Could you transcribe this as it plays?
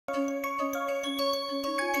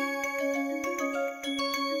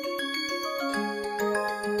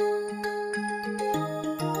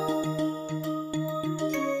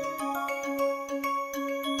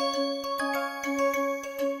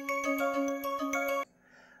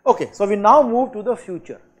Okay, so we now move to the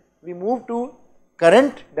future. We move to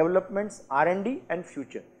current developments, R&D and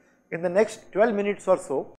future. In the next 12 minutes or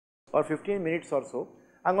so or 15 minutes or so,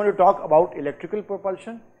 I am going to talk about electrical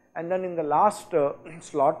propulsion, and then in the last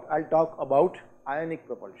slot I will talk about ionic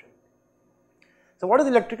propulsion. So what is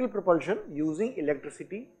electrical propulsion? Using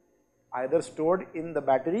electricity either stored in the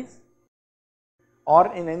batteries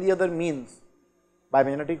or in any other means by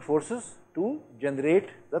magnetic forces to generate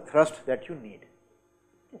the thrust that you need.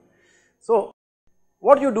 So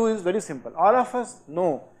what you do is very simple. All of us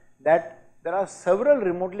know that there are several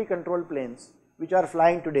remotely controlled planes which are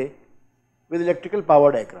flying today with electrical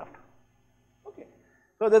powered aircraft. Okay.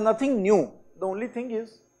 So there is nothing new. The only thing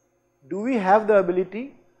is, do we have the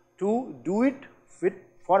ability to do it fit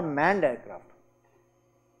for manned aircraft?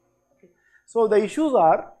 Okay. So the issues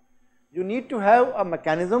are, you need to have a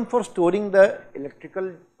mechanism for storing the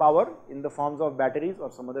electrical power in the forms of batteries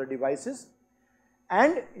or some other devices,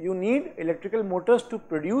 and you need electrical motors to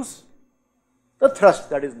produce the thrust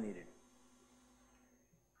that is needed.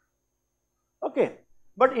 Okay.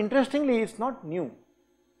 But interestingly, it is not new.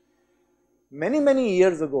 Many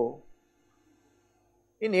years ago,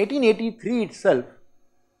 in 1883 itself,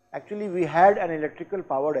 actually we had an electrical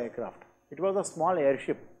powered aircraft. It was a small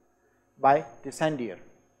airship by Tissandier.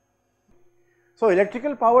 So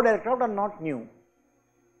electrical powered aircraft are not new.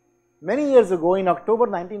 Many years ago, in October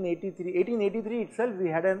 1883 itself, we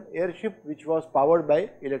had an airship which was powered by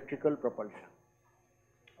electrical propulsion.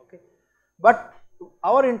 Okay. But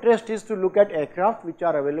our interest is to look at aircraft which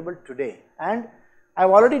are available today, and I have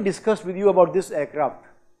already discussed with you about this aircraft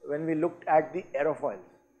when we looked at the aerofoils.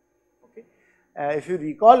 Okay. If you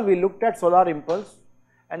recall, we looked at solar impulse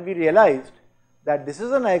and we realized that this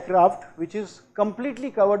is an aircraft which is completely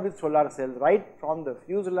covered with solar cells, right from the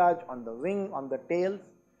fuselage, on the wing, on the tails,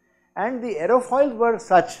 and the aerofoils were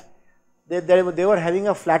such that they were having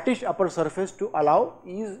a flattish upper surface to allow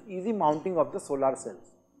easy mounting of the solar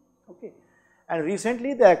cells. Okay. And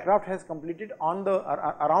recently the aircraft has completed on the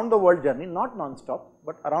around the world journey, not non-stop,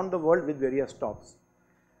 but around the world with various stops.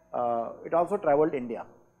 It also travelled India.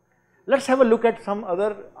 Let us have a look at some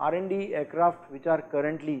other R&D aircraft which are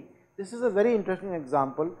currently. This is a very interesting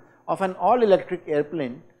example of an all electric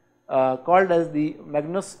airplane called as the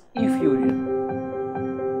Magnus E-Fusion.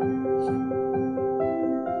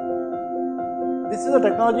 This is a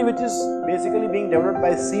technology which is basically being developed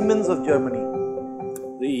by Siemens of Germany.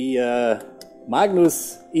 The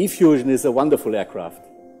Magnus E-Fusion is a wonderful aircraft.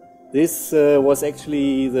 This was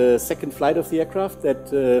actually the second flight of the aircraft that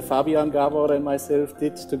Fabian Gabor and myself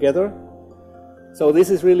did together. So this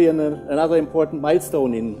is really another important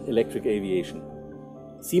milestone in electric aviation.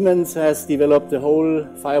 Siemens has developed the whole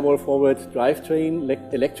firewall forward drivetrain,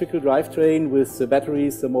 electrical drivetrain with the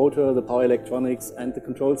batteries, the motor, the power electronics and the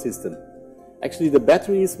control system. Actually the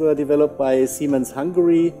batteries were developed by Siemens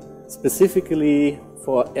Hungary specifically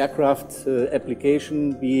for aircraft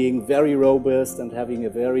application, being very robust and having a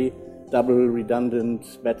very double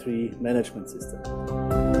redundant battery management system.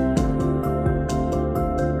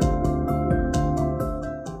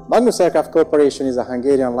 Magnus Aircraft Corporation is a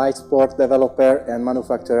Hungarian light sport developer and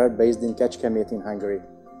manufacturer based in Kecskemét in Hungary.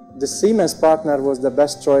 The Siemens partner was the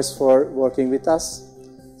best choice for working with us,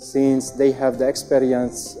 since they have the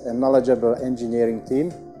experience and knowledgeable engineering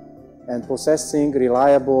team and possessing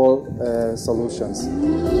reliable solutions.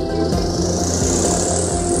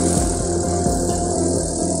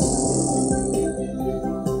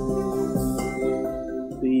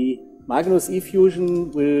 The Magnus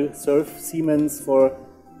E-Fusion will serve Siemens for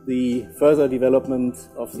the further development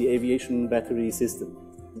of the aviation battery system.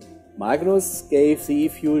 Magnus gave the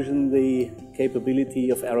E-Fusion the capability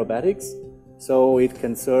of aerobatics, so it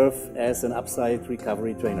can serve as an upside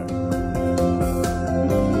recovery trainer.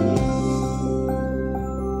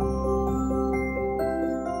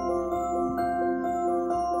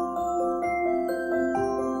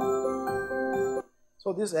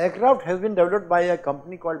 So this aircraft has been developed by a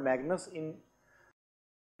company called Magnus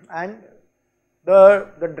and the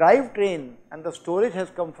drivetrain and the storage has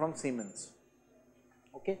come from Siemens.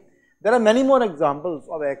 Okay. There are many more examples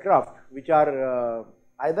of aircraft which are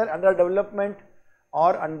either under development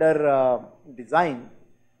or under design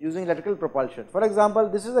using electrical propulsion. For example,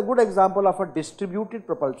 this is a good example of a distributed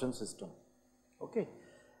propulsion system. Okay.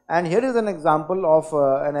 And here is an example of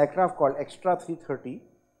an aircraft called Extra 330.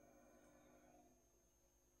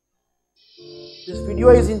 This video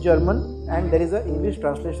is in German and there is an English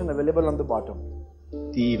translation available on the bottom.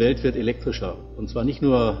 Die Welt wird elektrischer, und zwar nicht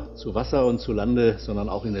nur zu Wasser und zu Lande, sondern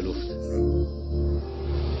auch in der Luft.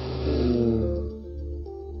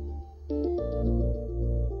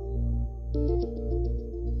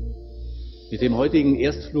 Mit dem heutigen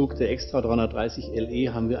Erstflug der Extra 330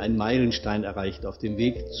 LE haben wir einen Meilenstein erreicht auf dem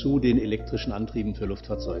Weg zu den elektrischen Antrieben für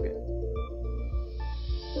Luftfahrzeuge.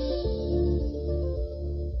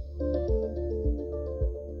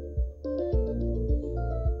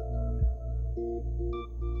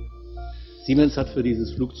 Siemens hat für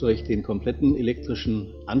dieses Flugzeug den kompletten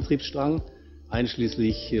elektrischen Antriebsstrang,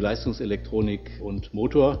 einschließlich Leistungselektronik und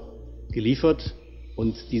Motor, geliefert.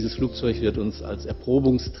 Und dieses Flugzeug wird uns als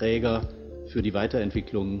Erprobungsträger für die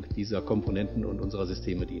Weiterentwicklung dieser Komponenten und unserer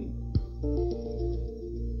Systeme dienen.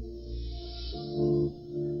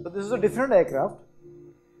 So this is a different aircraft.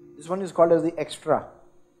 This one is called as the Extra.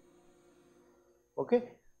 Okay,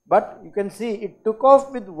 but you can see it took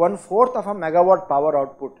off with 1/4 of a megawatt power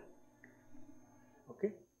output.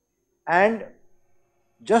 Okay, and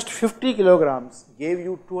just 50 kilograms gave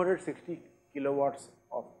you 260 kilowatts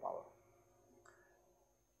of power.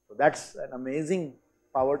 So that's an amazing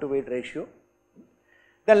power to weight ratio.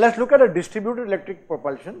 Then let's look at a distributed electric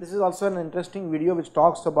propulsion. This is also an interesting video which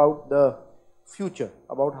talks about the future,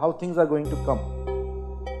 about how things are going to come.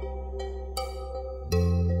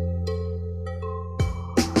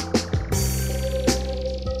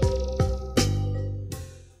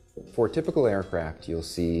 For a typical aircraft, you'll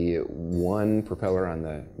see one propeller on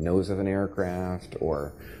the nose of an aircraft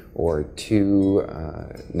or two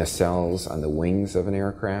nacelles on the wings of an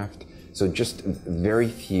aircraft. So just very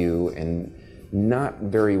few and not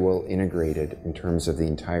very well integrated in terms of the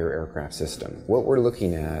entire aircraft system. What we're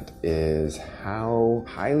looking at is how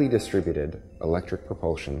highly distributed electric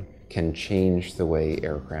propulsion can change the way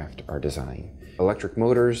aircraft are designed. Electric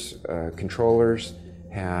motors, controllers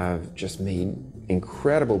have just made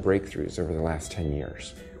incredible breakthroughs over the last 10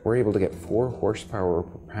 years. We're able to get 4 horsepower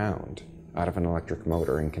per pound out of an electric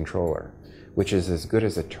motor and controller, which is as good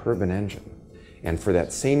as a turbine engine. And for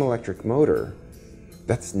that same electric motor,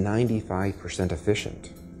 that's 95% efficient.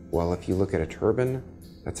 Well, if you look at a turbine,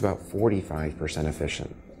 that's about 45%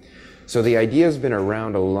 efficient. So the idea has been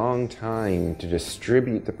around a long time to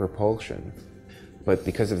distribute the propulsion, but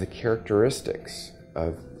because of the characteristics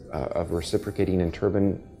of reciprocating and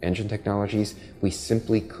turbine engine technologies, we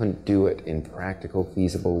simply couldn't do it in practical,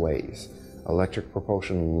 feasible ways. Electric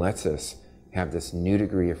propulsion lets us have this new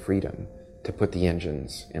degree of freedom to put the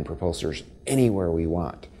engines and propulsors anywhere we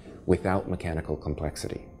want without mechanical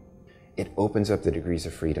complexity. It opens up the degrees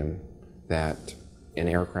of freedom that an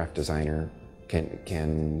aircraft designer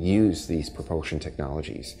can use these propulsion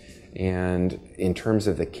technologies. And in terms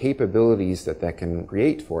of the capabilities that can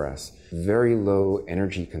create for us, very low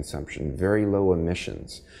energy consumption, very low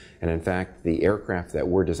emissions. And in fact, the aircraft that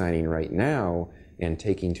we're designing right now and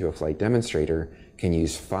taking to a flight demonstrator can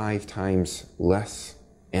use 5 times less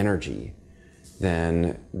energy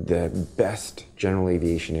than the best general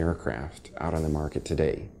aviation aircraft out on the market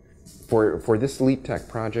today. For this Leap Tech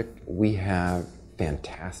project, we have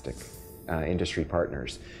fantastic industry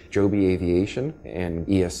partners. Joby Aviation and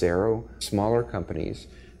ES Aero, smaller companies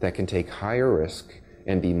that can take higher risk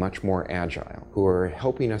and be much more agile, who are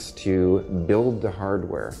helping us to build the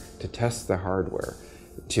hardware, to test the hardware,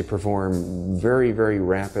 to perform very, very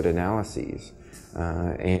rapid analyses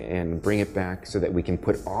and bring it back so that we can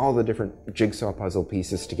put all the different jigsaw puzzle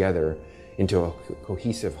pieces together into a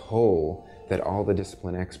cohesive whole that all the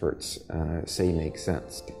discipline experts say makes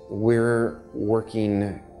sense. We're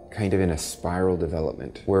working kind of in a spiral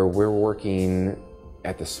development where we're working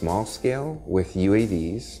at the small scale with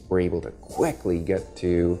UAVs. We're able to quickly get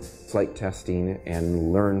to flight testing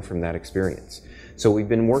and learn from that experience. So we've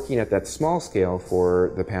been working at that small scale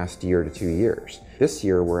for the past year to 2 years. This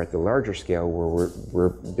year we're at the larger scale where we're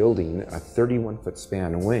building a 31-foot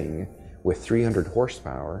span wing with 300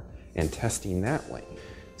 horsepower and testing that wing.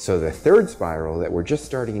 So the third spiral that we're just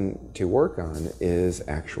starting to work on is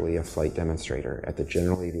actually a flight demonstrator at the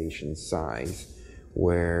general aviation size,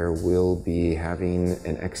 where we'll be having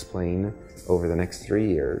an X-plane over the next 3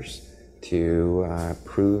 years to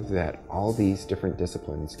prove that all these different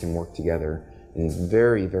disciplines can work together in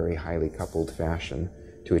very, very highly coupled fashion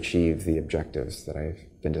to achieve the objectives that I've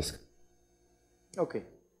been discussing. Okay.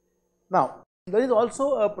 Now, there is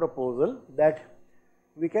also a proposal that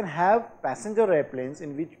we can have passenger airplanes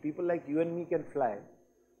in which people like you and me can fly,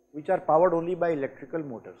 which are powered only by electrical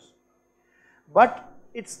motors. But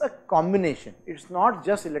it's a combination, it's not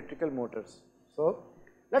just electrical motors. So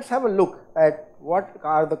let's have a look at what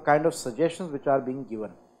are the kind of suggestions which are being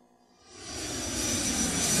given.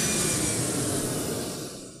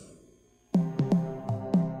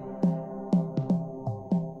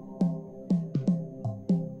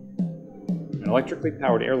 An electrically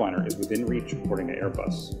powered airliner is within reach according to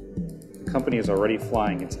Airbus. The company is already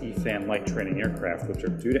flying its E-fan light training aircraft, which are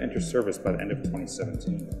due to enter service by the end of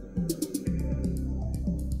 2017.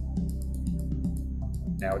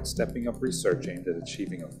 Now it's stepping up research aimed at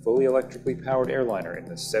achieving a fully electrically powered airliner in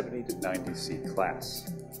the 70 to 90 seat class.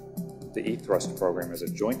 The E-Thrust program is a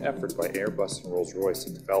joint effort by Airbus and Rolls-Royce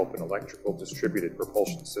to develop an electrical distributed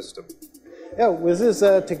propulsion system. Yeah, with this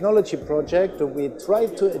technology project, we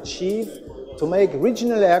tried to achieve to make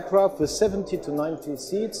regional aircraft with 70 to 90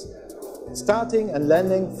 seats, starting and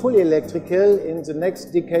landing fully electrical in the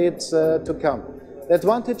next decades to come. The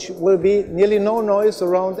advantage will be nearly no noise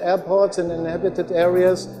around airports and inhabited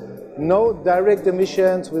areas, no direct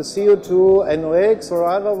emissions with CO2, NOx or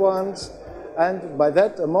other ones, and by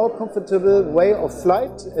that a more comfortable way of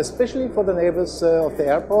flight, especially for the neighbors of the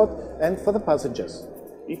airport and for the passengers.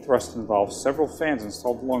 E-Thrust involves several fans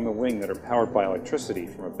installed along the wing that are powered by electricity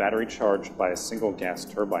from a battery charged by a single gas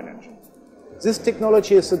turbine engine. This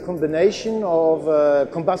technology is a combination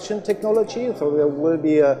of combustion technology, so there will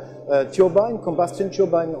be a combustion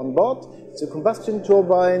turbine on board. The combustion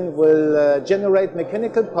turbine will generate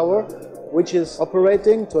mechanical power, which is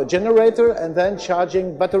operating to a generator and then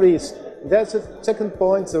charging batteries. There's a second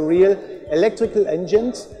point, the real electrical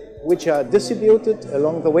engines, which are distributed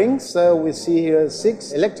along the wings. We see here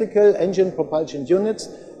 6 electrical engine propulsion units,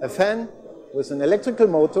 a fan with an electrical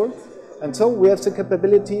motor, and so we have the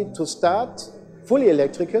capability to start fully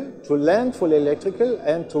electrical, to land fully electrical,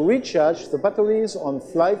 and to recharge the batteries on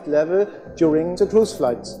flight level during the cruise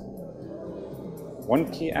flights.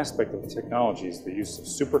 One key aspect of the technology is the use of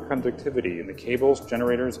superconductivity in the cables,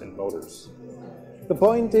 generators, and motors. The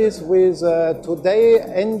point is, with today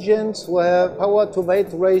engines who have power-to-weight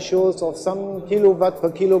ratios of some kilowatt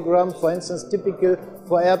per kilogram, for instance, typical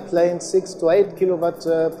for airplanes 6 to 8 kilowatt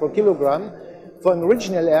per kilogram, for an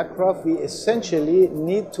original aircraft we essentially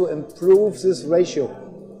need to improve this ratio,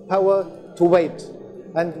 power to weight.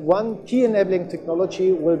 And one key enabling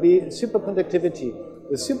technology will be superconductivity.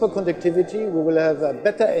 With superconductivity we will have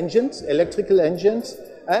better engines, electrical engines,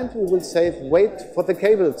 and we will save weight for the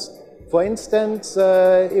cables. For instance,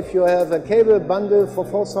 if you have a cable bundle for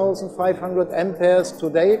 4,500 amperes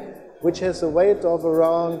today, which has a weight of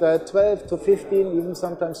around 12 to 15, even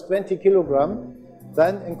sometimes 20 kilogram,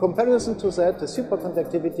 then in comparison to that, the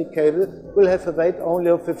superconductivity cable will have a weight only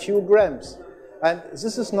of a few grams. And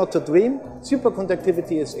this is not a dream.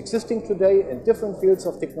 Superconductivity is existing today in different fields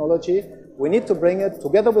of technology. We need to bring it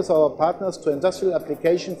together with our partners to industrial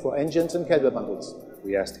application for engines and cable bundles.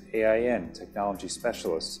 We asked AIN technology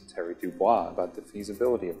specialist Terry Dubois about the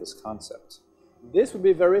feasibility of this concept. This would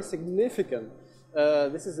be very significant.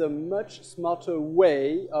 This is a much smarter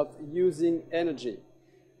way of using energy.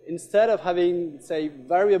 Instead of having, say,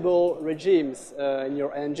 variable regimes in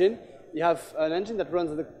your engine, you have an engine that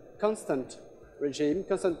runs at a constant regime,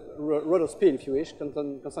 constant rotor speed, if you wish,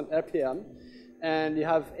 constant RPM, and you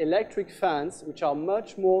have electric fans which are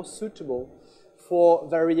much more suitable for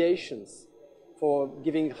variations, for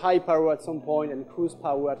giving high power at some point and cruise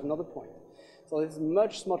power at another point. So it's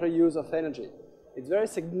much smarter use of energy. It's very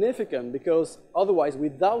significant because otherwise,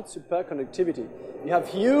 without superconductivity, you have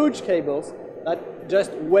huge cables that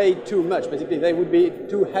just weigh too much. Basically, they would be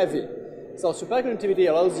too heavy. So superconductivity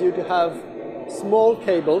allows you to have small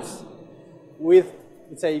cables with,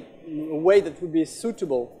 let's say, a weight that would be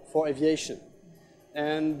suitable for aviation.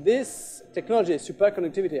 And this technology,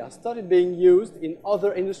 superconductivity, has started being used in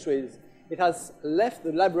other industries. It has left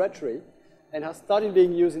the laboratory and has started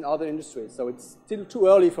being used in other industries. So it's still too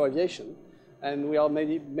early for aviation, and we are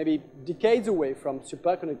maybe decades away from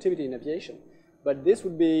superconductivity in aviation. But this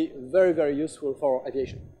would be very, very useful for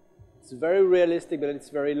aviation. It's very realistic, but it's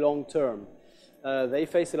very long term. They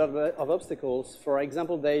face a lot of obstacles. For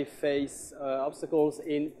example, they face obstacles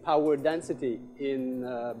in power density in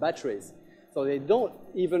batteries. So they don't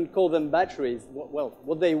even call them batteries. Well,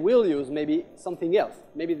 what they will use may be something else.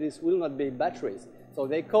 Maybe this will not be batteries. So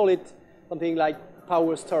they call it something like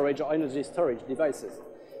power storage or energy storage devices.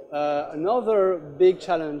 Another big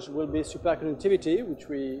challenge will be superconductivity, which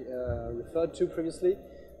we referred to previously.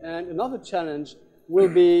 And another challenge will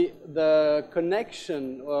be the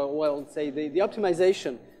connection, or well, say the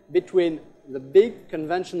optimization between the big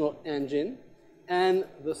conventional engine and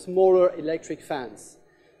the smaller electric fans.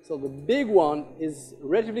 So the big one is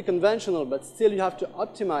relatively conventional, but still you have to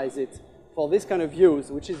optimize it for this kind of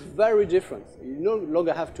use, which is very different. You no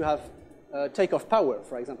longer have to have takeoff power,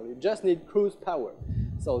 for example. You just need cruise power.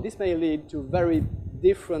 So this may lead to very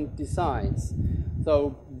different designs.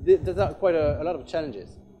 So there are quite a lot of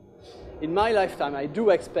challenges. In my lifetime, I do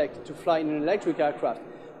expect to fly in an electric aircraft.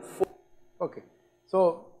 Okay.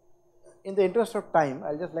 So in the interest of time,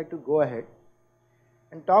 I'll just like to go ahead.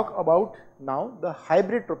 and talk about now the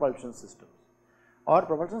hybrid propulsion systems or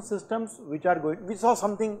propulsion systems which are going, we saw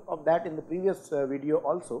something of that in the previous video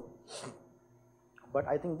also, but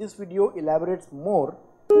I think this video elaborates more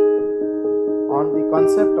on the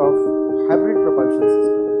concept of hybrid propulsion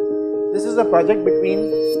system. This is a project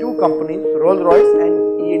between two companies, Rolls-Royce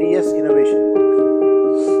and EADS Innovation.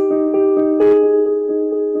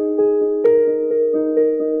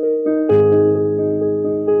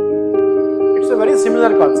 It's a very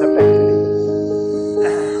similar concept actually.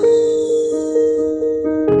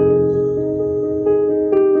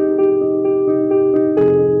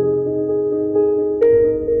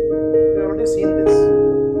 We've already seen this.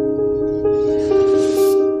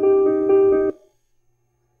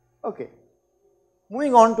 Okay,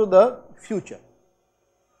 moving on to the future.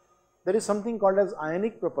 There is something called as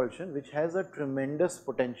ionic propulsion which has a tremendous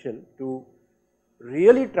potential to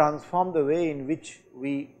really transform the way in which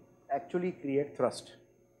we actually create thrust.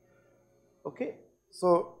 Okay,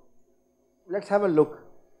 so let's have a look.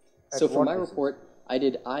 So for my report, I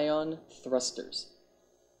did ion thrusters.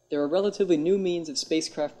 They're a relatively new means of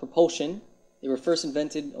spacecraft propulsion. They were first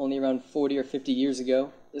invented only around 40 or 50 years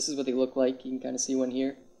ago. This is what they look like. You can kind of see one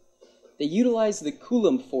here. They utilize the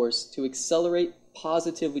Coulomb force to accelerate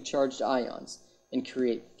positively charged ions and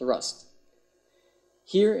create thrust.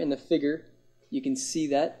 Here in the figure, you can see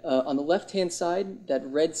that on the left-hand side, that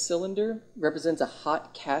red cylinder represents a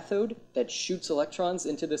hot cathode that shoots electrons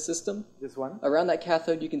into the system. This one? Around that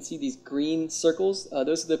cathode, you can see these green circles.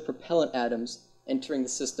 Those are the propellant atoms entering the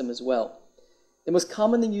system as well. The most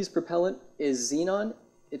commonly used propellant is xenon.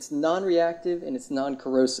 It's non-reactive and it's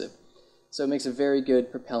non-corrosive. So it makes a very good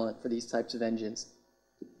propellant for these types of engines.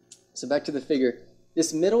 So back to the figure.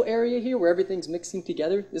 This middle area here where everything's mixing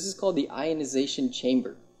together, this is called the ionization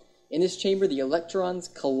chamber. In this chamber, the electrons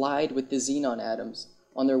collide with the xenon atoms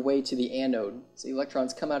on their way to the anode. So the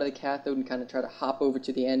electrons come out of the cathode and kind of try to hop over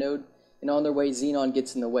to the anode, and on their way, xenon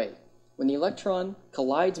gets in the way. When the electron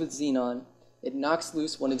collides with xenon, it knocks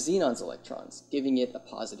loose one of xenon's electrons, giving it a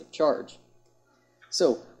positive charge.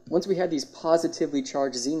 So once we have these positively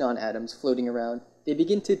charged xenon atoms floating around, they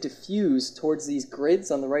begin to diffuse towards these grids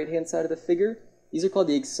on the right-hand side of the figure. These are called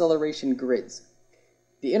the acceleration grids.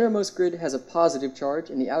 The innermost grid has a positive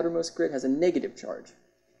charge, and the outermost grid has a negative charge.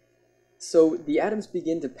 So the atoms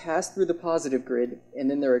begin to pass through the positive grid, and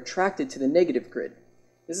then they're attracted to the negative grid.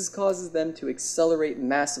 This causes them to accelerate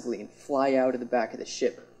massively and fly out of the back of the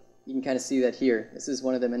ship. You can kind of see that here. This is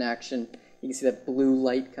one of them in action. You can see that blue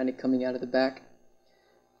light kind of coming out of the back.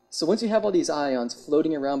 So once you have all these ions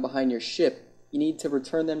floating around behind your ship, you need to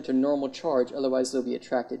return them to normal charge, otherwise they'll be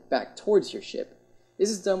attracted back towards your ship. This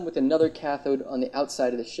is done with another cathode on the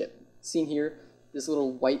outside of the ship. Seen here, this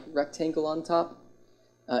little white rectangle on top,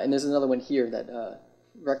 and there's another one here, that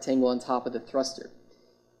rectangle on top of the thruster.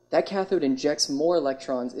 That cathode injects more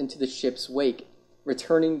electrons into the ship's wake,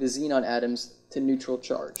 returning the xenon atoms to neutral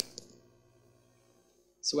charge.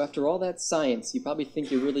 So after all that science, you probably think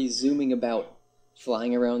you're really zooming about,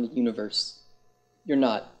 flying around the universe. You're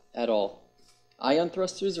not at all. Ion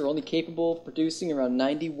thrusters are only capable of producing around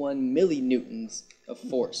 91 millinewtons of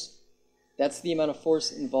force. That's the amount of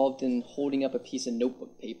force involved in holding up a piece of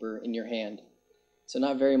notebook paper in your hand. So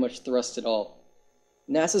not very much thrust at all.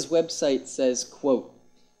 NASA's website says, quote,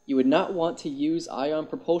 "You would not want to use ion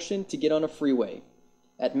propulsion to get on a freeway.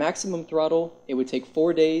 At maximum throttle, it would take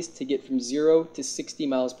 4 days to get from 0 to 60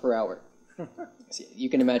 miles per hour." So you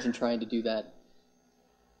can imagine trying to do that.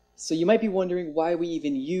 So you might be wondering why we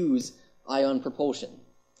even use ion propulsion.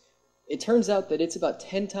 It turns out that it's about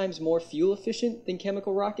 10 times more fuel efficient than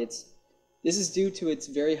chemical rockets. This is due to its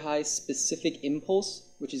very high specific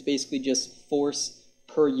impulse, which is basically just force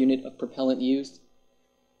per unit of propellant used.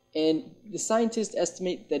 And the scientists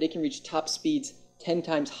estimate that it can reach top speeds 10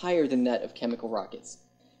 times higher than that of chemical rockets.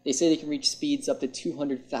 They say they can reach speeds up to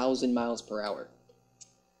 200,000 miles per hour.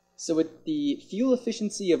 So with the fuel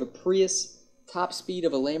efficiency of a Prius, top speed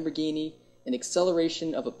of a Lamborghini, and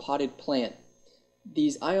acceleration of a potted plant,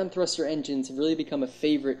 these ion thruster engines have really become a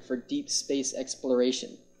favorite for deep space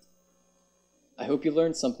exploration. I hope you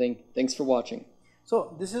learned something. Thanks for watching.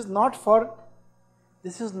 So this is not for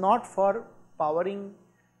powering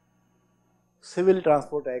civil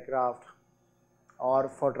transport aircraft or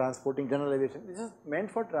for transporting general aviation. This is meant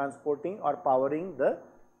for transporting or powering the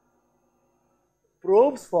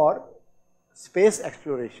probes for space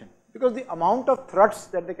exploration, because the amount of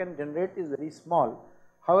thrust that they can generate is very small.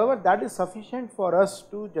 However, that is sufficient for us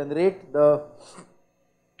to generate the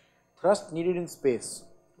thrust needed in space.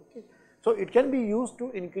 Okay. So it can be used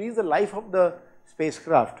to increase the life of the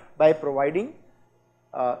spacecraft by providing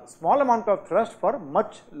small amount of thrust for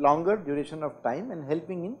much longer duration of time and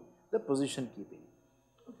helping in the position keeping.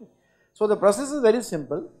 Okay. So, the process is very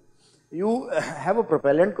simple. You have a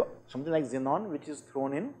propellant, something like xenon, which is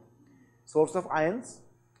thrown in, source of ions,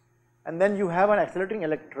 and then you have an accelerating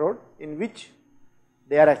electrode in which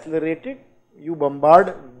they are accelerated. You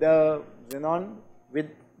bombard the xenon with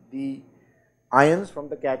the ions from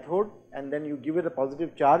the cathode, and then you give it a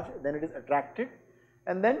positive charge, then it is attracted,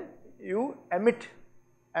 and then you emit,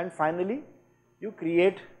 and finally you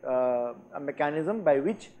create a mechanism by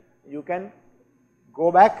which you can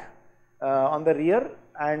go back on the rear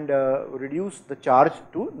and reduce the charge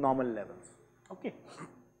to normal levels. Okay.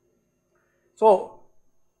 So,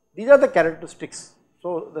 these are the characteristics.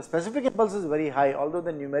 So, the specific impulse is very high, although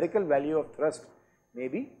the numerical value of thrust may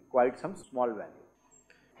be quite some small value.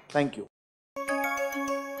 Thank you.